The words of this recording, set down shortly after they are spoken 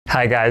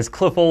Hi guys,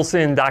 Cliff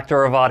Olson,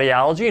 Doctor of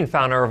Audiology and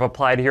founder of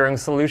Applied Hearing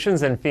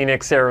Solutions in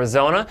Phoenix,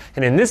 Arizona.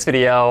 And in this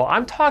video,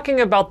 I'm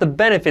talking about the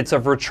benefits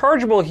of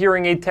rechargeable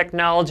hearing aid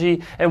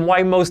technology and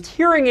why most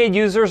hearing aid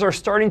users are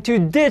starting to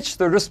ditch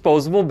their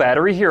disposable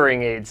battery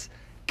hearing aids.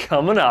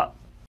 Coming up.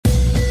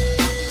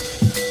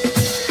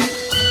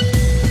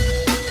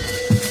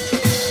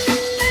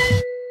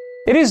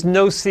 It is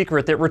no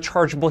secret that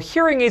rechargeable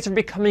hearing aids are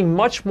becoming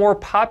much more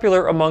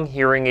popular among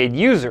hearing aid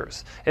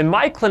users. In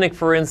my clinic,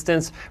 for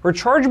instance,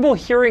 rechargeable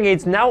hearing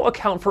aids now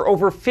account for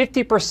over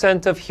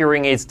 50% of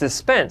hearing aids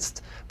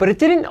dispensed. But it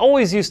didn't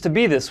always used to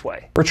be this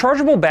way.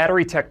 Rechargeable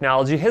battery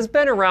technology has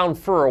been around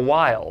for a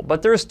while,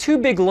 but there's two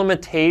big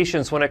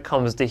limitations when it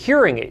comes to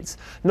hearing aids.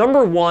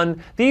 Number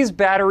one, these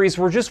batteries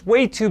were just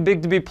way too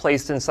big to be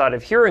placed inside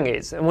of hearing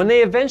aids. And when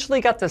they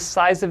eventually got the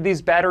size of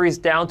these batteries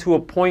down to a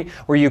point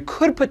where you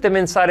could put them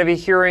inside of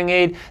a hearing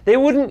aid, they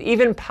wouldn't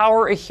even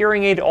power a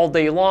hearing aid all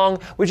day long,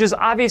 which is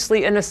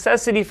obviously a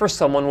necessity for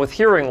someone with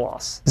hearing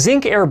loss.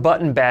 Zinc air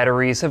button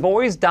batteries have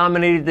always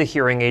dominated the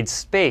hearing aid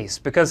space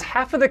because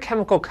half of the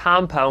chemical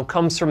compound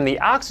comes from the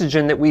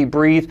oxygen that we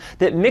breathe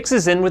that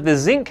mixes in with the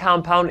zinc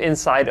compound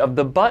inside of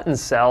the button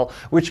cell,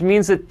 which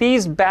means that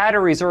these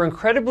batteries are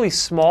incredibly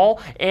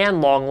small and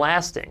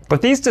long-lasting.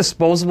 But these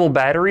disposable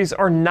batteries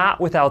are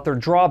not without their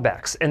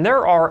drawbacks, and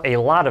there are a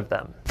lot of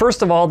them.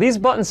 First of all, these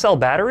button cell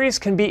batteries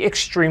can be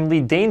extremely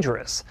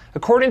dangerous.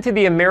 According to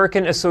the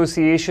American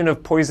Association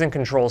of Poison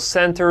Control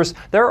Centers,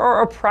 there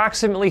are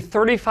approximately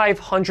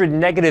 3,500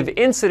 negative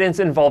incidents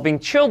involving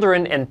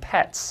children and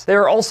pets. They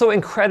are also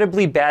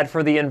incredibly bad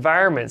for the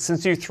environment,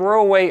 since you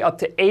throw away up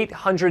to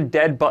 800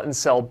 dead button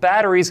cell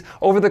batteries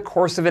over the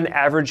course of an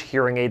average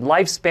hearing aid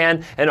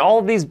lifespan, and all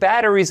of these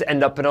batteries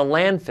end up in a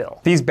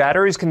landfill. These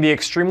batteries can be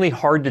extremely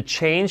hard to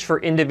change for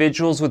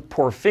individuals with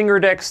poor finger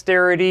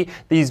dexterity.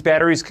 These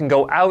batteries can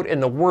go out in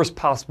the worst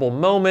possible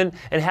moment,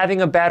 and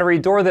having a battery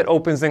door that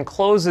opens and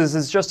closes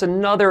is just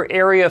another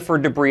area for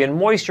debris and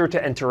moisture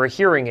to enter a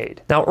hearing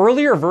aid. Now,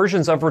 earlier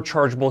versions of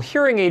rechargeable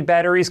hearing aid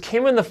batteries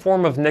came in the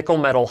form of nickel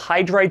metal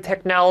hydride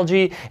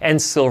technology and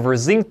silver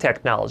zinc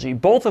technology,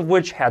 both of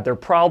which had their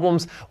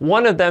problems.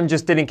 One of them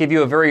just didn't give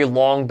you a very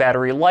long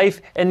battery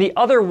life, and the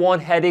other one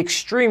had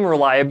extreme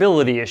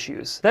reliability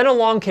issues. Then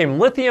along came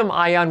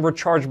lithium-ion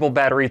rechargeable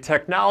battery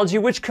technology,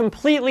 which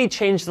completely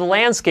changed the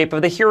landscape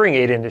of the hearing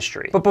aid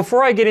industry. But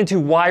before I get into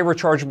why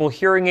rechargeable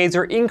hearing aids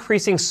are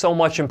increasing so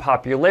much in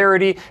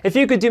popularity, if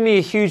you could do me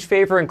a huge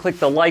favor and click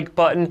the like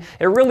button,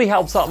 it really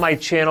helps out my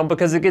channel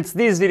because it gets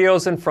these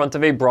videos in front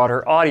of a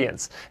broader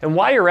audience. And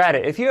while you're at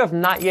it, if you have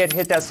not yet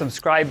hit that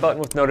subscribe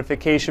button with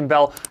notification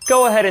bell,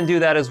 go ahead and do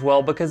that as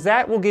well, because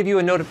that will give you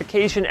a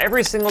notification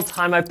every single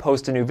time I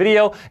post a new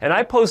video, and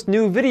I post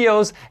new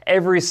videos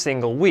every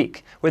single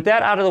week. With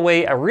that out of the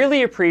way, I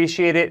really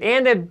appreciate it,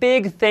 and a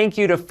big thank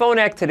you to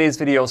Phonak, today's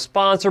video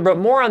sponsor, but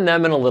more on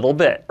them in a little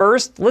bit.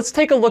 First, let's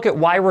take a look at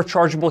why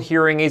rechargeable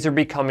hearing aids are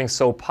becoming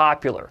so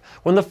popular.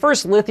 When the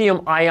first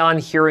lithium-ion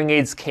hearing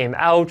aids came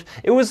out,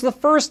 it was the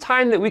first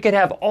time that we could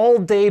have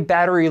all-day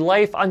battery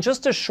life on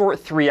just a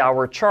short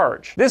 3-hour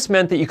charge. This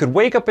meant that you could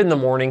wake up in the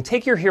morning,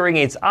 take your hearing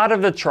aids out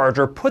of the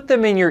charger, put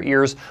them in your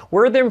ears,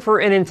 wear them for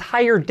an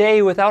entire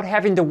day without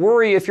having to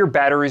worry if your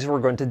batteries were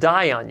going to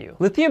die on you.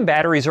 Lithium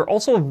batteries are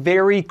also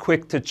very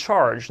quick to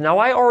charge. Now,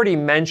 I already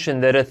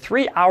mentioned that a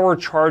 3-hour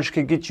charge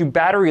could get you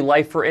battery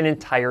life for an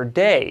entire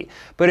day.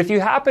 But if you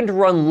happen to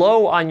run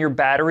low on your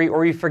battery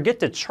or you forget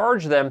to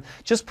charge them,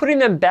 just putting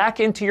them back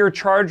into your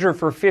charger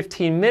for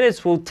 15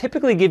 minutes will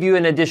typically give you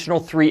an additional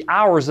 3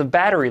 hours of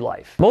battery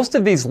life. Most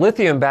of these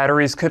lithium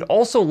batteries could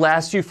also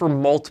last you for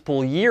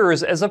multiple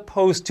years, as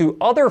opposed to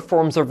other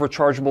forms of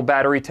rechargeable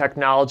battery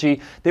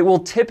technology that will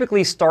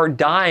typically start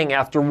dying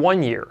after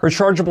 1 year.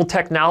 Rechargeable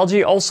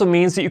technology also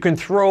means that you can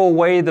throw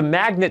away the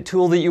magnet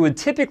tool that you would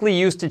typically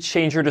use to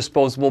change your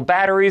disposable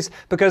batteries,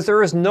 because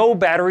there is no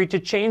battery to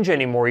change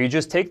anymore. You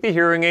just take the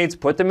hearing aids,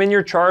 put them in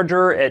your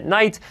charger at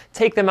night,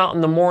 take them out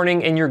in the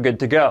morning, and you're good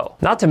to go.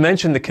 Not to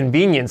mention the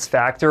convenience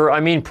factor. I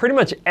mean, pretty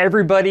much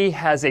everybody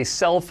has a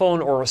cell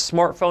phone or a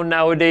smartphone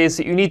nowadays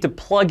that you need to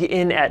plug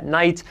in at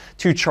night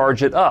to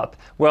charge it up.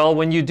 Well,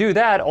 when you do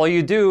that, all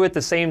you do at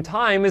the same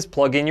time is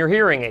plug in your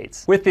hearing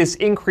aids. With this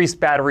increased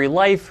battery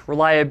life,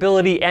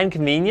 reliability, and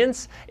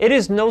convenience, it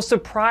is no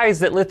surprise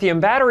that lithium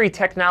battery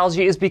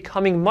technology is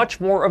becoming much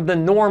more of the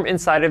norm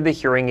inside of the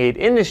hearing aid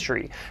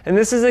industry. And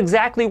this is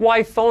exactly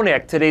why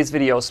Phonak, today's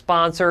video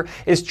sponsor,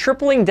 is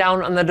tripling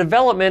down on the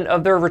development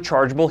of their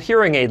rechargeable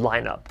hearing aid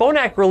lineup.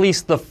 Phonak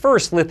released the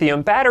first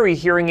lithium battery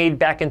hearing aid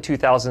back in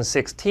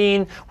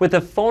 2016 with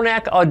the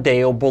Phonak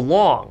Audeo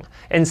Belong.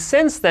 And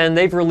since then,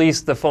 they've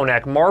released the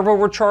Phonak Marvel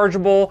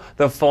Rechargeable,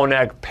 the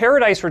Phonak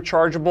Paradise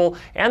Rechargeable,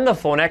 and the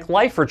Phonak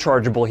Life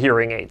Rechargeable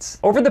hearing aids.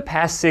 Over the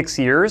past 6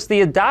 years,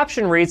 the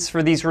adoption rates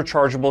for these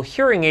rechargeable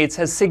hearing aids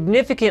has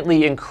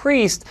significantly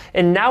increased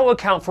and now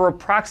account for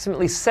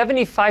approximately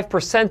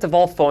 75% of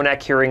all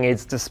Phonak hearing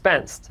aids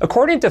dispensed.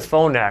 According to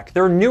Phonak,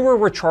 their newer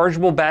rechargeable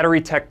rechargeable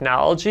battery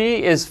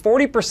technology is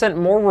 40%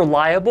 more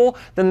reliable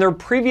than their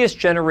previous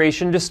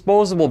generation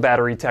disposable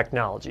battery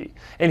technology,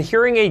 and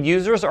hearing aid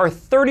users are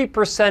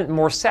 30%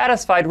 more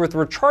satisfied with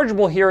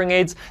rechargeable hearing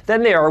aids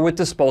than they are with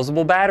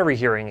disposable battery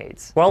hearing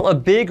aids. While a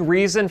big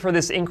reason for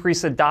this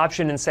increased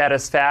adoption and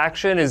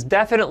satisfaction is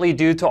definitely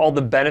due to all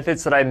the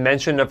benefits that I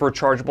mentioned of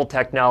rechargeable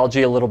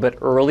technology a little bit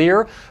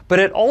earlier, but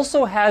it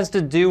also has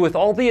to do with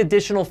all the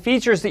additional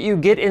features that you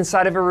get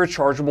inside of a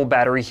rechargeable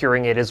battery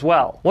hearing aid as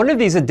well. One of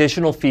these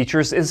additional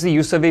features is the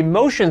use of a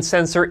motion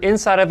sensor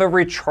inside of a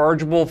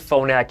rechargeable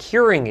Phonak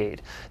hearing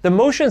aid. The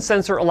motion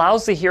sensor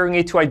allows the hearing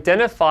aid to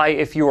identify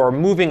if you are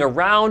moving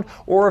around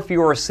or if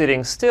you are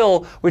sitting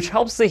still, which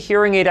helps the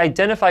hearing aid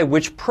identify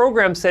which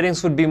program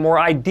settings would be more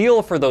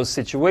ideal for those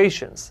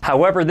situations.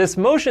 However, this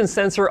motion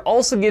sensor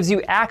also gives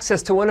you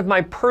access to one of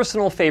my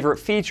personal favorite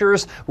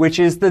features, which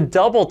is the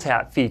double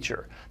tap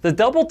feature. The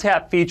double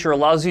tap feature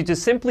allows you to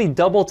simply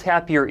double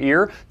tap your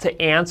ear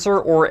to answer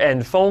or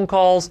end phone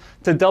calls,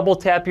 to double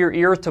tap your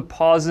ear to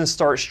pause and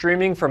start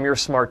streaming from your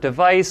smart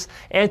device,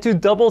 and to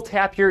double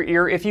tap your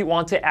ear if you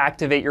want to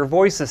activate your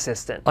voice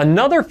assistant.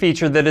 Another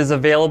feature that is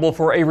available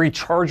for a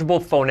rechargeable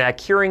Phonak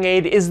hearing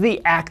aid is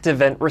the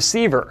ActiVent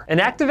receiver. An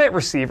ActiVent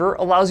receiver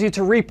allows you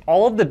to reap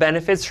all of the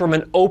benefits from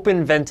an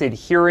open vented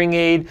hearing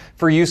aid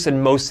for use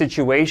in most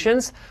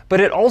situations, but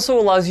it also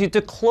allows you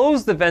to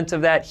close the vent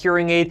of that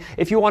hearing aid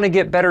if you want to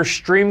get better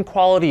stream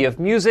quality of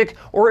music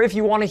or if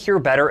you want to hear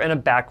better in a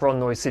background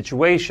noise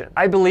situation.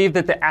 I believe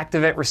that the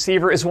ActiVent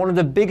receiver is one of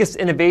the biggest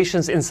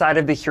innovations inside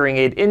of the hearing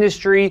aid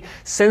industry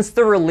since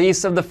the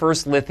release of the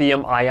first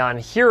lithium-ion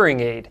hearing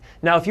aid.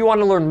 Now, if you want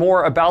to learn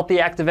more about the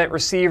ActiVent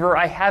receiver,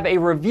 I have a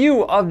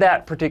review of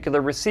that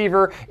particular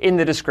receiver in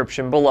the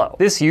description below.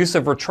 This use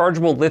of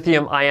rechargeable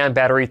lithium-ion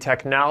battery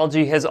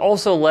technology has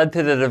also led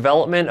to the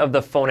development of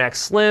the Phonak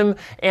Slim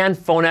and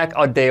Phonak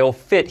Audeo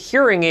Fit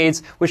hearing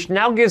aids, which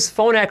now gives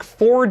Phonak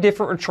 4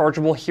 different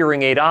rechargeable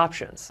hearing aid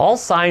options. All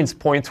signs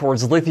point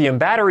towards lithium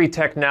battery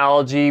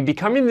technology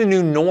becoming the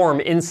new norm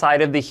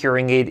inside of the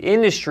hearing aid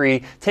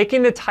industry,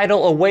 taking the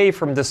title away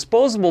from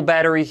disposable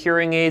battery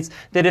hearing aids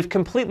that have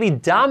completely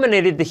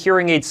dominated the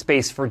hearing aid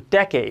space for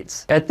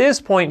decades. At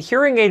this point,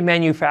 hearing aid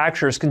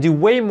manufacturers can do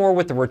way more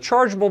with the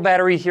rechargeable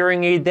battery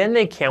hearing aid than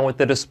they can with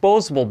the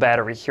disposable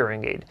battery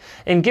hearing aid.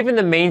 And given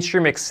the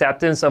mainstream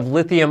acceptance of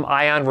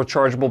lithium-ion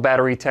rechargeable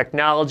battery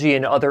technology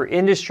in other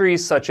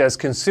industries such as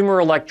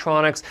consumer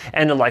electronics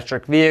and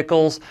electric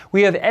vehicles,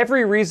 we have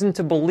every reason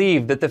to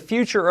believe that the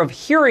future of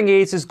hearing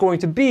aids is going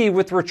to be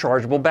with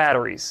rechargeable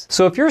batteries.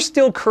 So if you're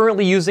still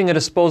currently using a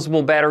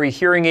disposable battery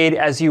hearing aid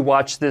as you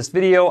watch this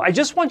video, I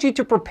just want you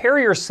to prepare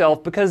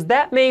yourself because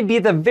that may be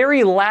the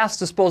very last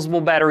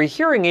disposable battery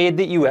hearing aid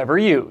that you ever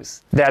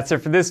use. That's it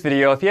for this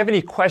video. If you have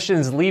any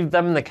questions, leave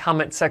them in the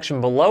comment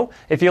section below.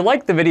 If you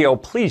liked the video,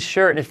 please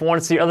share it. And if you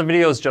want to see other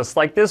videos just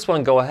like this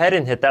one, go ahead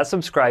and hit that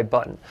subscribe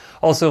button.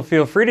 Also,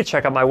 feel free to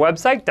check out my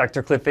website,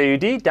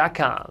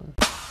 drcliffAUD.com.